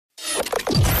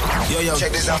Yo,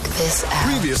 check this out.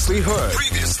 Previously heard.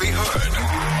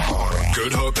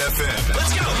 Good Hope FM.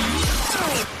 Let's go.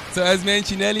 So as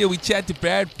mentioned earlier, we chat to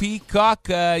Brad Peacock.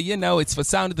 It's for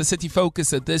Sound of the City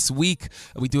Focus this week.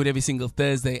 We do it every single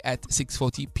Thursday at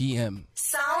 6:40 p.m.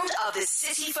 Sound of the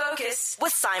City Focus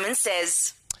with Saaiman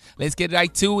Says. Let's get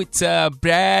right to it.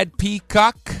 Brad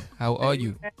Peacock, how are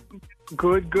you?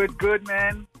 Good,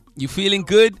 man. You feeling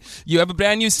good? You have a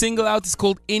brand new single out. It's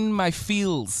called In My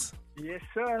Fields. Yes,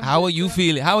 sir. How are you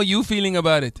feeling? How are you feeling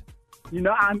about it?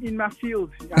 I'm in my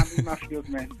field.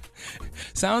 Man.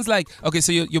 Sounds like, okay,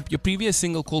 so your previous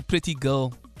single called Pretty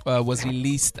Girl was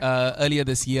released earlier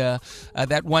this year.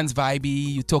 That one's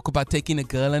vibey. You talk about taking a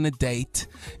girl on a date.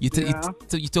 You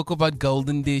talk about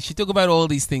Golden Dish. You talk about all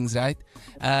these things, right?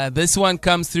 This one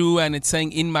comes through and it's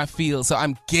saying In My Field. So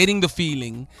I'm getting the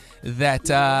feeling that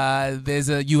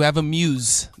you have a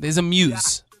muse. There's a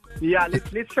muse. Yeah, let's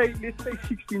say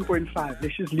 16.5.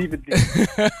 Let's just leave it there.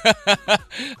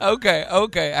 Okay.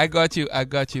 I got you.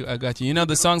 You know,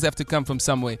 the songs have to come from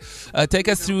somewhere. Take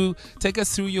us through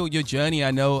your journey.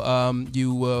 I know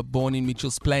you were born in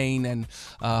Mitchell's Plain and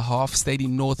half stayed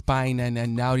in North Pine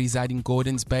and now reside in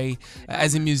Gordons Bay.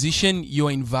 As a musician,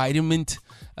 your environment,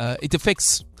 it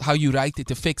affects how you write. It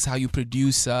affects how you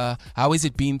produce. How has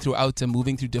it been throughout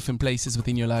moving through different places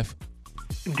within your life?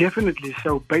 Definitely.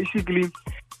 So basically,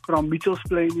 from Mitchell's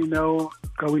Plain,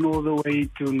 going all the way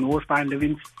to North Pine,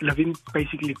 living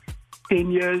basically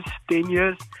 10 years,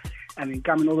 and then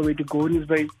coming all the way to Gordons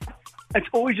Bay. It's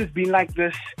always just been like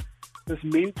this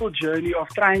mental journey of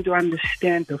trying to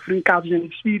understand different cultures and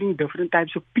experiencing different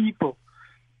types of people.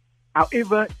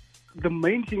 However, the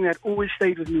main thing that always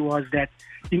stayed with me was that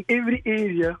in every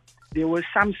area, there was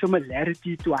some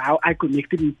similarity to how I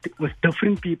connected with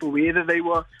different people, whether they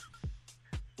were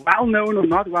well-known or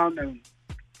not well-known.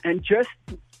 And just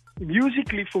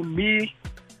musically, for me,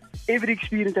 every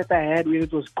experience that I had, whether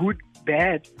it was good,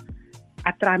 bad,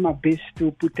 I try my best to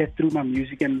put that through my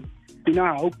music. And,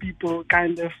 I hope people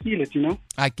kind of feel it,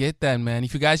 I get that, man.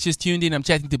 If you guys just tuned in, I'm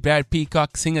chatting to Brad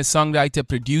Peacock, singer, songwriter,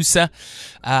 producer,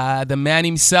 the man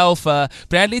himself.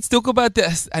 Brad, let's talk about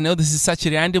this. I know this is such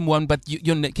a random one, but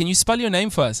can you spell your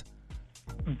name for us?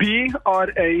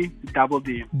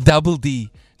 B-R-A-D-D. Double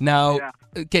D. Now, yeah.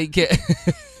 Okay.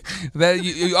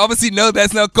 you obviously know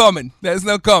that's not common. That's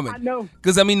not common. I know.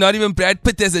 Because, not even Brad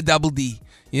Pitt has a double D,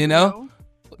 No.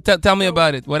 Tell me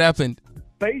about it. What happened?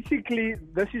 Basically,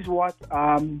 this is what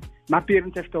my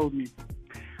parents have told me.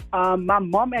 My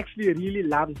mom actually really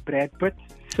loves Brad Pitt.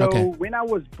 So when I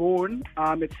was born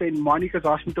at St. Monica's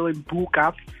Hospital in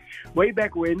Peacock, way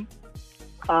back when,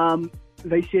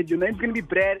 they said, your name's going to be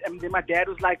Brad. And then my dad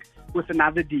was like, with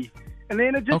another D. And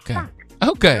then it just stuck.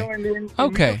 Okay. And then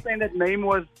that name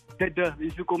was Dada. They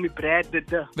used to call me Brad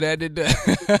Dada.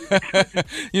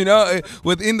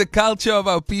 Within the culture of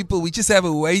our people, we just have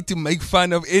a way to make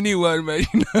fun of anyone, man.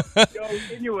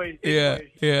 Anyway.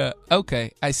 Yeah.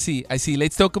 Okay, I see.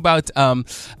 Let's talk about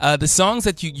the songs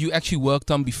that you actually worked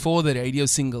on before the radio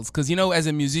singles. Because, as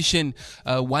a musician,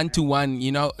 one-to-one,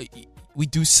 we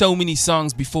do so many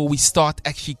songs before we start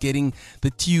actually getting the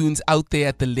tunes out there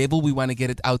at the level we want to get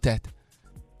it out at.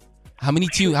 How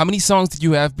many songs did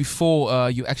you have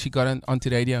before you actually got onto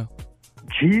radio?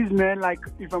 Jeez, man,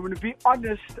 if I'm going to be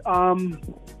honest,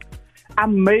 I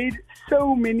made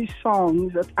so many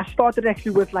songs that I started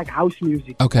actually with house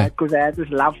music. Okay. Because I had this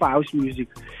love for house music.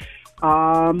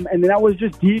 And then I was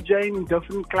just DJing in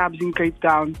different clubs in Cape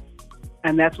Town.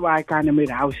 And that's why I kind of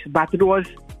made house. But it was,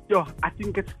 I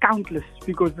think it's countless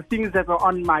because the things that were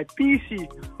on my PC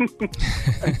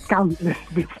are countless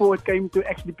before it came to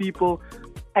actually people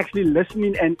actually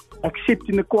listening and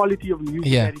accepting the quality of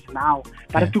music that is now.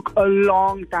 But it took a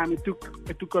long time. It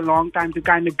took a long time to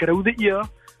kind of grow the ear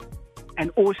and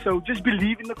also just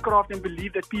believe in the craft and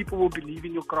believe that people will believe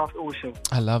in your craft also.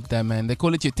 I love that, man. They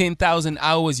call it your 10,000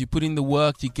 hours. You put in the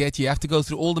work, you have to go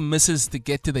through all the misses to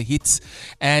get to the hits.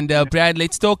 And Brad,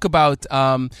 let's talk about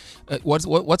what's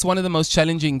one of the most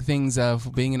challenging things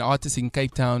for being an artist in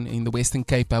Cape Town, in the Western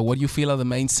Cape. What do you feel are the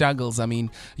main struggles?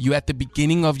 You're at the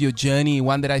beginning of your journey,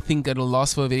 one that I think it'll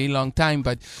last for a very long time,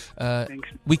 but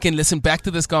we can listen back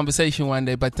to this conversation one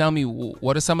day. But tell me,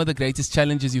 what are some of the greatest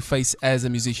challenges you face as a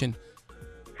musician?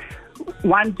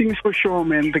 One thing's for sure,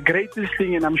 man. The greatest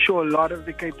thing, and I'm sure a lot of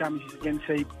the Cape Town musicians can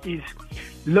say, is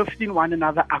lifting one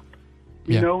another up.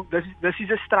 You know, this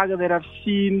is a struggle that I've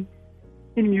seen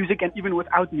in music and even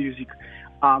without music.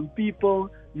 People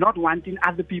not wanting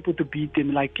other people to beat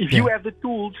them. If you have the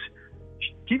tools,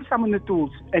 give someone the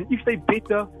tools. And if they're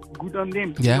better, good on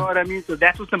them. You know what I mean? So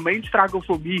that was the main struggle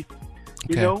for me,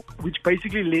 you know, which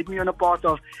basically led me on a path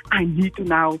of, I need to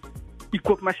now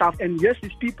equip myself. And yes,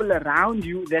 there's people around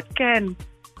you that can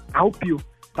help you.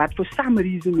 But for some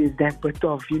reason, there's that bit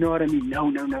of, you know what I mean?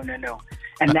 No.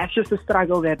 And that's just a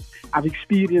struggle that I've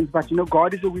experienced. But,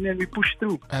 God is a winner and we push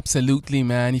through. Absolutely,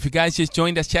 man. If you guys just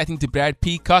joined us chatting to Brad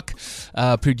Peacock,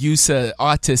 producer,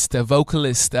 artist,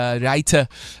 vocalist, writer,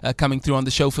 coming through on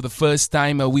the show for the first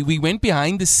time. We went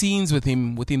behind the scenes with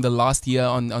him within the last year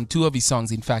on 2 of his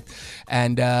songs, in fact.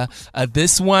 And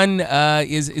this one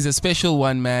is a special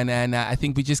one, man. And I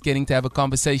think we're just getting to have a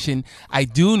conversation. I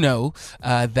do know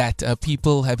that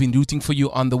people have been rooting for you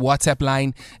on the WhatsApp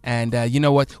line. And you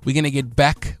know what? We're going to get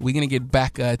back. We're going to get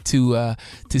back to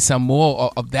some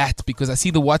more of that, because I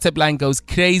see the WhatsApp line goes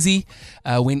crazy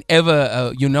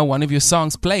whenever one of your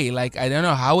songs play. Like, I don't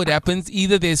know how it happens.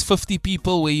 Either there's 50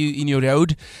 people where you in your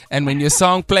road, and when your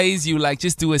song plays, you like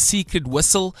just do a secret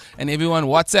whistle and everyone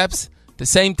WhatsApps at the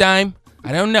same time.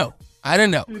 I don't know.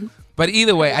 But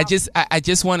either way, I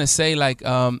just want to say, like,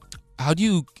 how do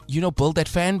you build that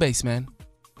fan base, man?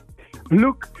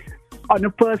 Look, on a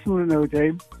personal note,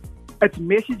 it's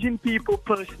messaging people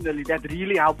personally that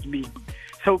really helped me.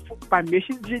 So by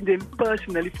messaging them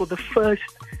personally for the first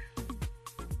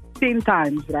 10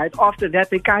 times, right? After that,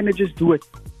 they kind of just do it.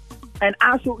 And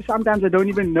also, sometimes I don't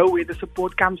even know where the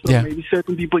support comes from. Yeah. Maybe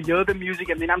certain people hear the music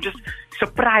and then I'm just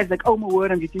surprised, like, oh my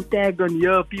word, I'm getting tagged on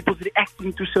here. People's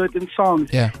reacting to certain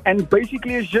songs. Yeah. And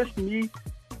basically, it's just me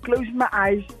closing my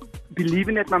eyes,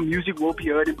 believing that my music will be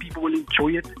heard and people will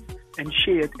enjoy it and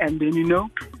share it. And then,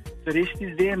 the rest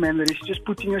is there, man. The rest is just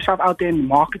putting yourself out there and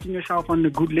marketing yourself on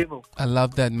a good level. I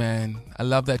love that, man. I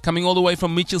love that. Coming all the way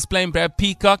from Mitchell's Plain, Brad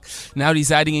Peacock, now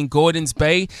residing in Gordons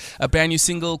Bay. A brand new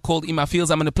single called In My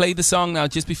Fields. I'm going to play the song now.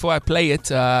 Just before I play it,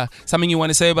 something you want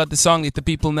to say about the song, let the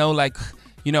people know, like,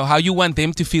 how you want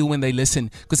them to feel when they listen.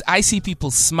 Because I see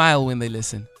people smile when they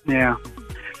listen. Yeah.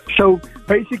 So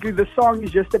basically, the song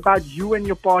is just about you and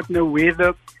your partner,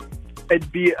 whether it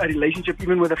be a relationship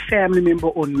even with a family member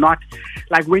or not.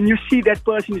 Like, when you see that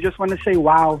person, you just want to say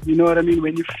wow. You know what I mean?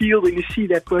 When you see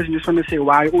that person, you just want to say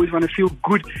wow. You always want to feel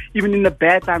good, even in the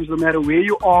bad times, no matter where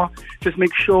you are. Just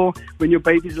make sure when your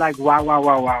baby's like wow.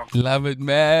 Love it,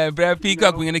 man. Brad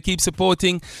Peacock, we're going to keep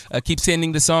supporting, keep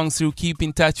sending the songs through, keep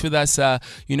in touch with us.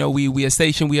 We are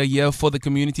station, we are here for the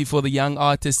community, for the young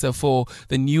artists, for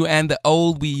the new and the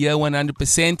old. We here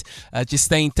 100%. Just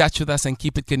stay in touch with us and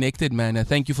keep it connected, man.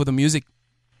 Thank you for the music.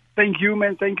 Thank you,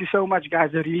 man. Thank you so much, guys.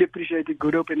 I really appreciate it.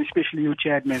 Good hope, and especially you,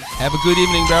 Chad, man. Have a good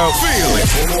evening, bro. Feel it.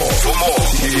 For more,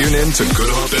 tune in to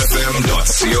goodhopefm.co.za.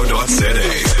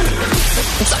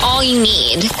 It's all you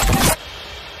need.